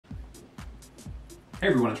Hey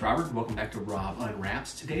everyone, it's Robert. Welcome back to Rob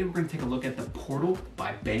Unwraps. Today we're going to take a look at the Portal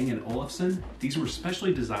by Bang Olufson. These were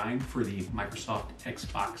specially designed for the Microsoft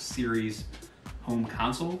Xbox Series home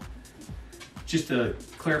console. Just to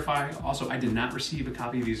clarify, also I did not receive a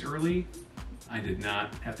copy of these early. I did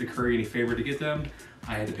not have to curry any favor to get them.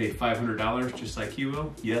 I had to pay $500 just like you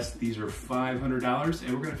will. Yes, these are $500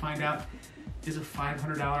 and we're going to find out, is a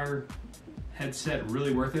 $500 headset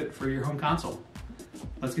really worth it for your home console?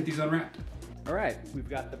 Let's get these unwrapped. All right, we've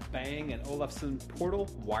got the Bang & Olufson Portal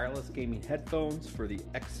wireless gaming headphones for the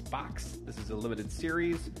Xbox. This is a limited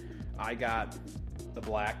series. I got the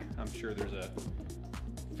black. I'm sure there's a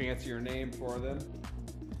fancier name for them.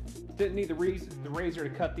 Didn't need the razor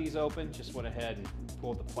to cut these open. Just went ahead and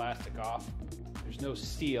pulled the plastic off. There's no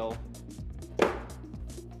seal. All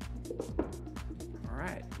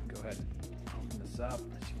right, go ahead and open this up.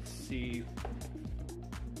 As you can see,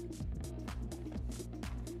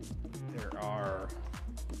 there are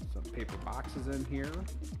some paper boxes in here,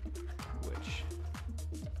 which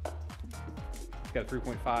got a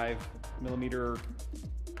 3.5 millimeter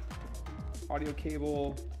audio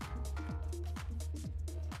cable,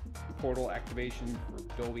 Portal activation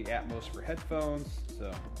for Dolby Atmos for headphones, so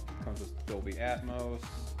it comes with Dolby Atmos.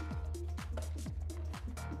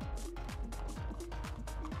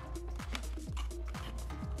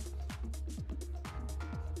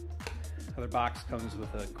 Other box comes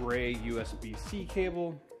with a gray USB-C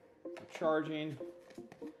cable for charging.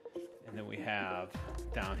 And then we have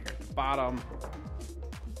down here at the bottom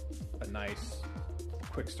a nice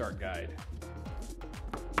quick start guide.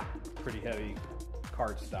 Pretty heavy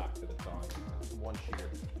card stock that it's on, one sheet.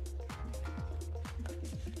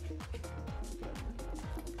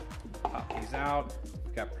 Pop these out.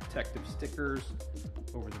 We've got protective stickers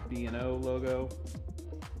over the B&O logo.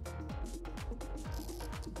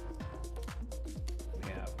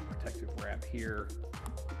 Wrap here.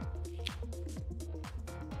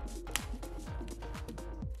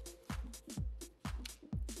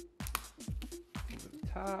 Over the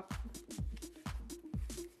top.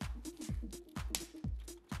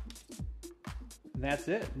 And that's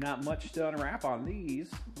it. Not much to unwrap on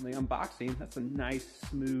these. On the unboxing, that's a nice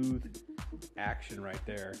smooth action right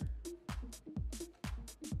there.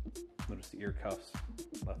 Notice the ear cuffs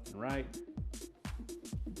left and right.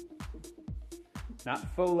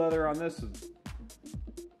 Not faux leather on this. It's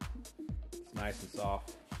nice and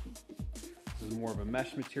soft. This is more of a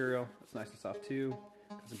mesh material. It's nice and soft too.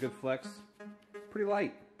 It's a good flex. Pretty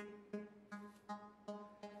light.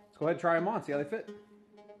 Let's go ahead and try them on, see how they fit.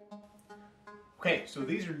 Okay, so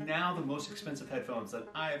these are now the most expensive headphones that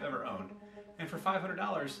I have ever owned. And for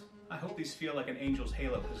 $500, I hope these feel like an angel's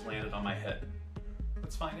halo has landed on my head.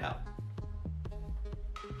 Let's find out.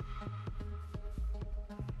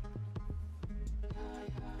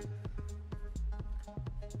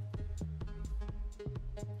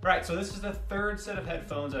 Right, so this is the third set of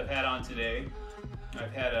headphones I've had on today.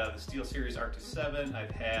 I've had the SteelSeries Arctis 7, I've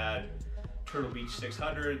had Turtle Beach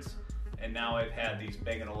 600s, and now I've had these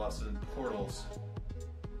Bang & Olufson Portals.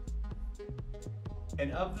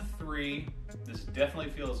 And of the three, this definitely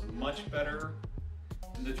feels much better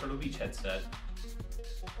than the Turtle Beach headset.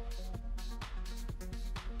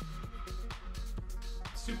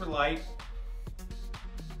 Super light,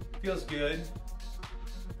 feels good.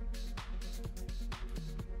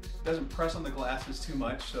 Doesn't press on the glasses too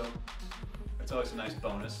much, so that's always a nice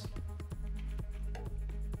bonus.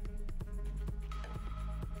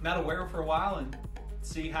 Now to wear for a while and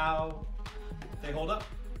see how they hold up.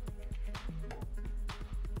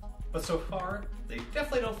 But so far, they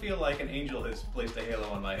definitely don't feel like an angel has placed a halo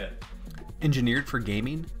on my head. Engineered for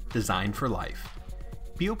gaming, designed for life.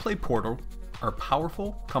 BeoPlay Portal are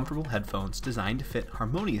powerful, comfortable headphones designed to fit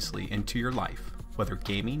harmoniously into your life, whether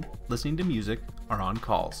gaming, listening to music, or on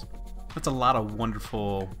calls. That's a lot of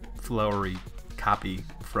wonderful, flowery copy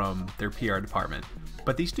from their PR department.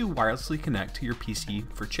 But these do wirelessly connect to your PC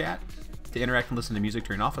for chat, to interact and listen to music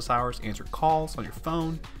during office hours, answer calls on your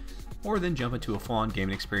phone, or then jump into a full-on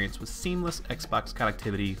gaming experience with seamless Xbox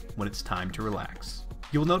connectivity when it's time to relax.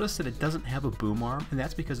 You'll notice that it doesn't have a boom arm, and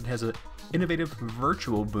that's because it has an innovative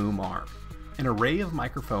virtual boom arm. An array of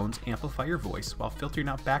microphones amplify your voice while filtering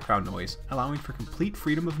out background noise, allowing for complete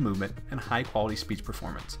freedom of movement and high-quality speech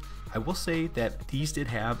performance. I will say that these did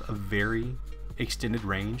have a very extended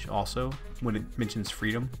range also when it mentions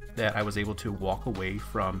freedom, that I was able to walk away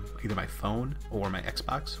from either my phone or my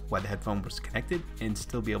Xbox while the headphone was connected and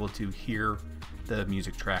still be able to hear the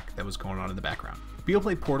music track that was going on in the background.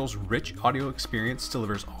 BeoPlay Portal's rich audio experience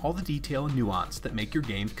delivers all the detail and nuance that make your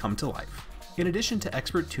game come to life. In addition to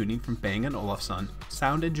expert tuning from Bang & Olufson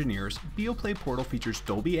sound engineers, BeoPlay Portal features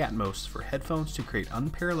Dolby Atmos for headphones to create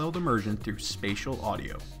unparalleled immersion through spatial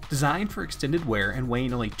audio. Designed for extended wear and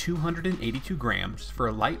weighing only 282 grams for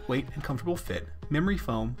a lightweight and comfortable fit, memory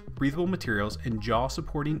foam, breathable materials, and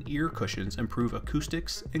jaw-supporting ear cushions improve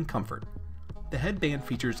acoustics and comfort. The headband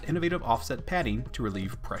features innovative offset padding to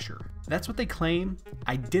relieve pressure. That's what they claim.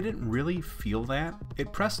 I didn't really feel that.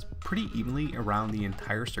 It pressed pretty evenly around the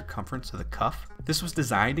entire circumference of the cuff. This was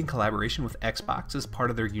designed in collaboration with Xbox as part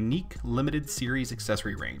of their unique limited series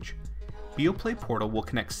accessory range. BeoPlay Portal will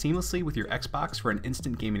connect seamlessly with your Xbox for an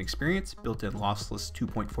instant gaming experience. Built-in lossless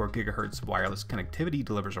 2.4 GHz wireless connectivity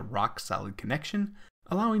delivers a rock-solid connection,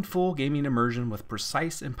 allowing full gaming immersion with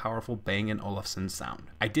precise and powerful Bang & Olufson sound.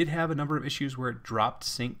 I did have a number of issues where it dropped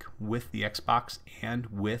sync with the Xbox and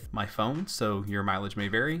with my phone, so your mileage may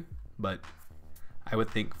vary, but I would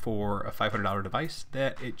think for a $500 device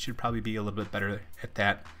that it should probably be a little bit better at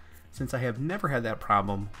that, since I have never had that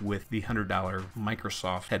problem with the $100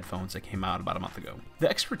 Microsoft headphones that came out about a month ago. The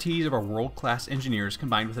expertise of our world-class engineers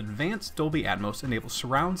combined with advanced Dolby Atmos enabled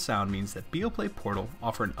surround sound means that BeoPlay Portal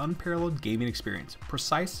offer an unparalleled gaming experience,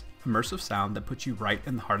 precise, immersive sound that puts you right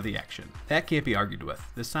in the heart of the action. That can't be argued with.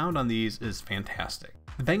 The sound on these is fantastic.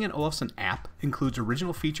 The Bang & Olufson app includes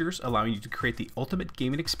original features allowing you to create the ultimate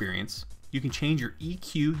gaming experience. You can change your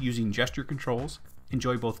EQ using gesture controls,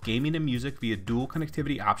 enjoy both gaming and music via dual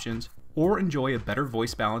connectivity options, or enjoy a better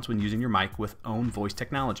voice balance when using your mic with own voice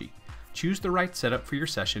technology. Choose the right setup for your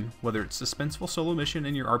session, whether it's a suspenseful solo mission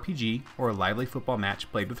in your RPG or a lively football match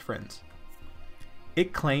played with friends.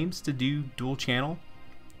 It claims to do dual channel.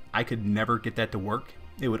 I could never get that to work.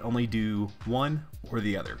 It would only do one or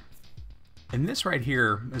the other. And this right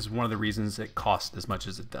here is one of the reasons it costs as much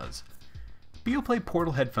as it does. BeoPlay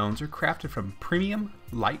Portal headphones are crafted from premium,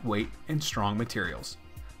 lightweight, and strong materials.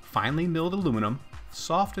 Finely milled aluminum,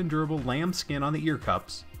 soft and durable lambskin on the ear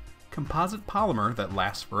cups, composite polymer that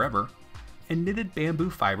lasts forever, and knitted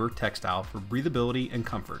bamboo fiber textile for breathability and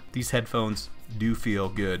comfort. These headphones do feel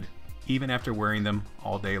good, even after wearing them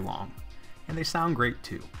all day long. And they sound great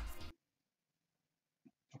too.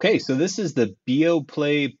 Okay, so this is the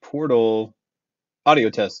BeoPlay Portal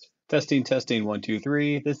audio test. Testing, 1, 2,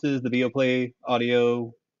 3. This is the BeoPlay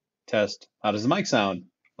audio test. How does the mic sound?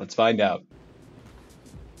 Let's find out.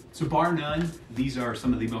 So bar none, these are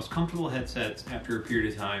some of the most comfortable headsets after a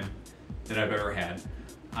period of time that I've ever had.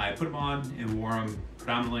 I put them on and wore them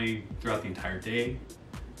predominantly throughout the entire day,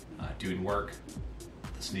 doing work,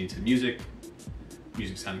 listening to music.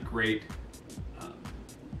 Music sounded great.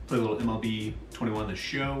 Played a little MLB 21 The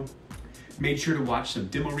Show. Made sure to watch some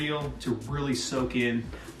demo reel to really soak in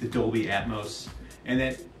the Dolby Atmos, and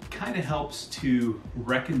that kind of helps to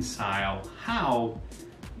reconcile how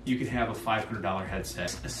you can have a $500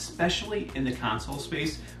 headset, especially in the console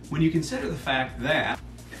space, when you consider the fact that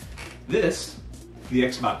this, the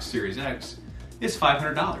Xbox Series X, is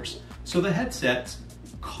 $500. So the headsets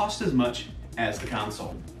cost as much as the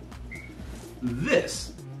console.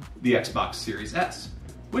 This, the Xbox Series S,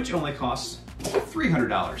 which only costs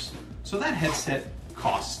 $300. So that headset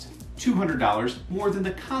costs $200 more than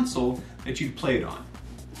the console that you played on.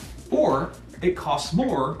 Or it costs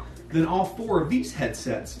more than all 4 of these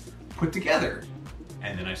headsets put together.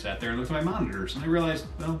 And then I sat there and looked at my monitors and I realized,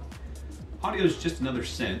 well, audio is just another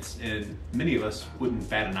sense, and many of us wouldn't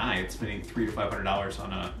bat an eye at spending $300 to $500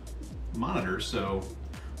 on a monitor,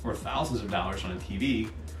 or thousands of dollars on a TV.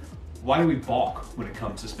 Why do we balk when it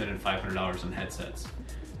comes to spending $500 on headsets?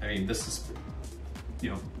 I mean, this is,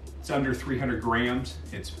 it's under 300 grams.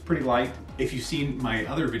 It's pretty light. If you've seen my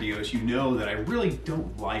other videos, you know that I really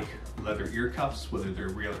don't like leather ear cuffs, whether they're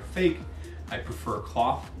real or fake. I prefer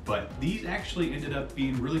cloth, but these actually ended up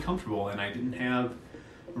being really comfortable, and I didn't have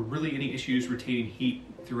really any issues retaining heat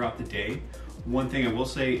throughout the day. One thing I will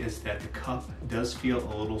say is that the cup does feel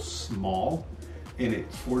a little small, and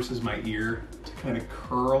it forces my ear to kind of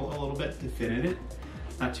curl a little bit to fit in it.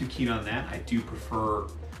 Not too keen on that. I do prefer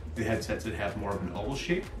the headsets that have more of an oval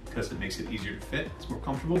shape because it makes it easier to fit. It's more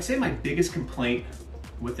comfortable. I'd say my biggest complaint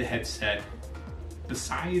with the headset,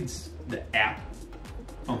 besides the app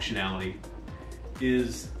functionality,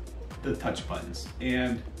 is the touch buttons.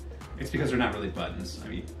 And it's because they're not really buttons. I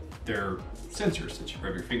mean, they're sensors that you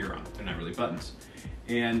rub your finger on. They're not really buttons.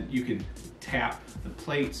 And you can tap the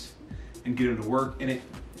plates and get them to work, and it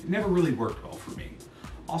never really worked well for me.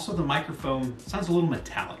 Also, the microphone sounds a little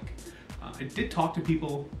metallic. I did talk to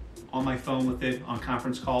people on my phone with it on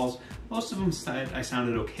conference calls. Most of them said I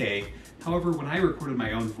sounded okay. However, when I recorded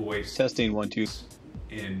my own voice, Testing, 1, 2,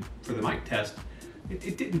 and for the mic test,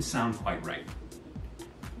 it didn't sound quite right.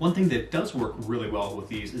 One thing that does work really well with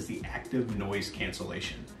these is the active noise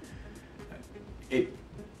cancellation. It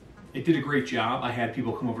did a great job. I had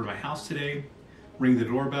people come over to my house today, ring the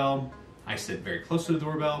doorbell. I sit very close to the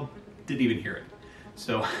doorbell, didn't even hear it.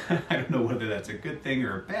 So I don't know whether that's a good thing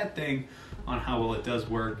or a bad thing on how well it does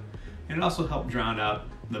work. And it also helped drown out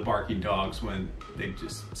the barking dogs when they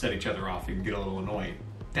just set each other off and get a little annoying.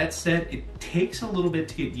 That said, it takes a little bit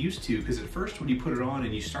to get used to, because at first when you put it on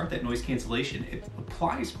and you start that noise cancellation, it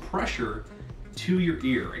applies pressure to your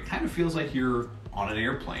ear. It kind of feels like you're on an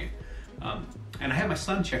airplane. And I had my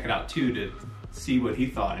son check it out too to see what he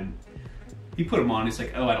thought, and he put them on. He's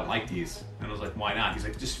like, "Oh, I don't like these." And I was like, "Why not?" He's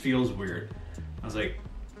like, "It just feels weird." I was like,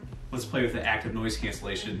 "Let's play with the active noise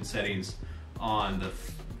cancellation settings on the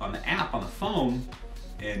app on the phone,"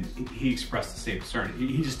 and he expressed the same concern.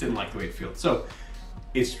 He just didn't like the way it feels. So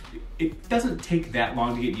it doesn't take that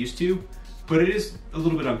long to get used to, but it is a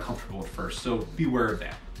little bit uncomfortable at first, so beware of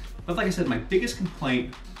that. But like I said, my biggest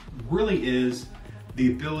complaint really is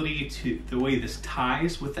the ability to, the way this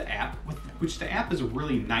ties with the app, which the app is a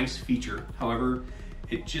really nice feature. However,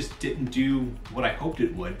 it just didn't do what I hoped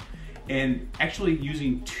it would. And actually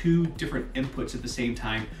using two different inputs at the same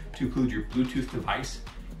time to include your Bluetooth device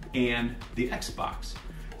and the Xbox,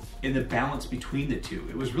 and the balance between the two.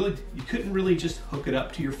 It was really, you couldn't really just hook it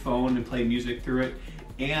up to your phone and play music through it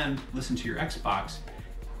and listen to your Xbox.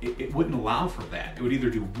 It wouldn't allow for that. It would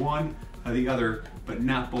either do one or the other, but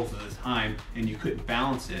not both at the time, and you couldn't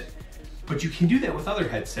balance it. But you can do that with other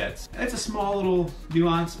headsets. That's a small little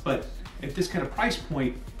nuance, but at this kind of price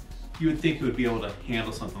point, you would think it would be able to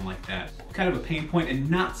handle something like that. Kind of a pain point, and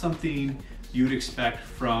not something you would expect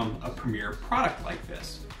from a premier product like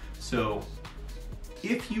this. So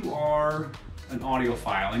if you are an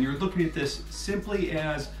audiophile and you're looking at this simply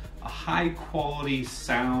as a high quality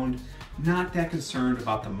sound, not that concerned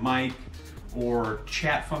about the mic or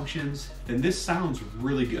chat functions, then this sounds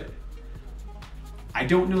really good. I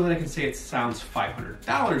don't know that I can say it sounds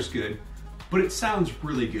 $500 good, but it sounds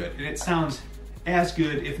really good. And it sounds as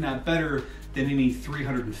good, if not better, than any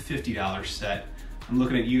 $350 set. I'm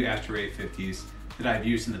looking at you Astro 850s that I've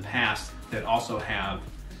used in the past that also have,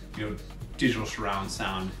 you know, digital surround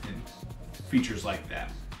sound and features like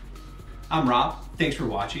that. I'm Rob, thanks for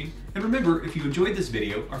watching. And remember, if you enjoyed this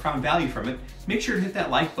video or found value from it, make sure to hit that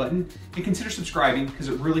like button and consider subscribing, because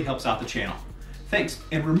it really helps out the channel. Thanks,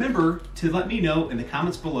 and remember to let me know in the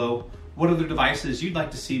comments below what other devices you'd like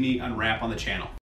to see me unwrap on the channel.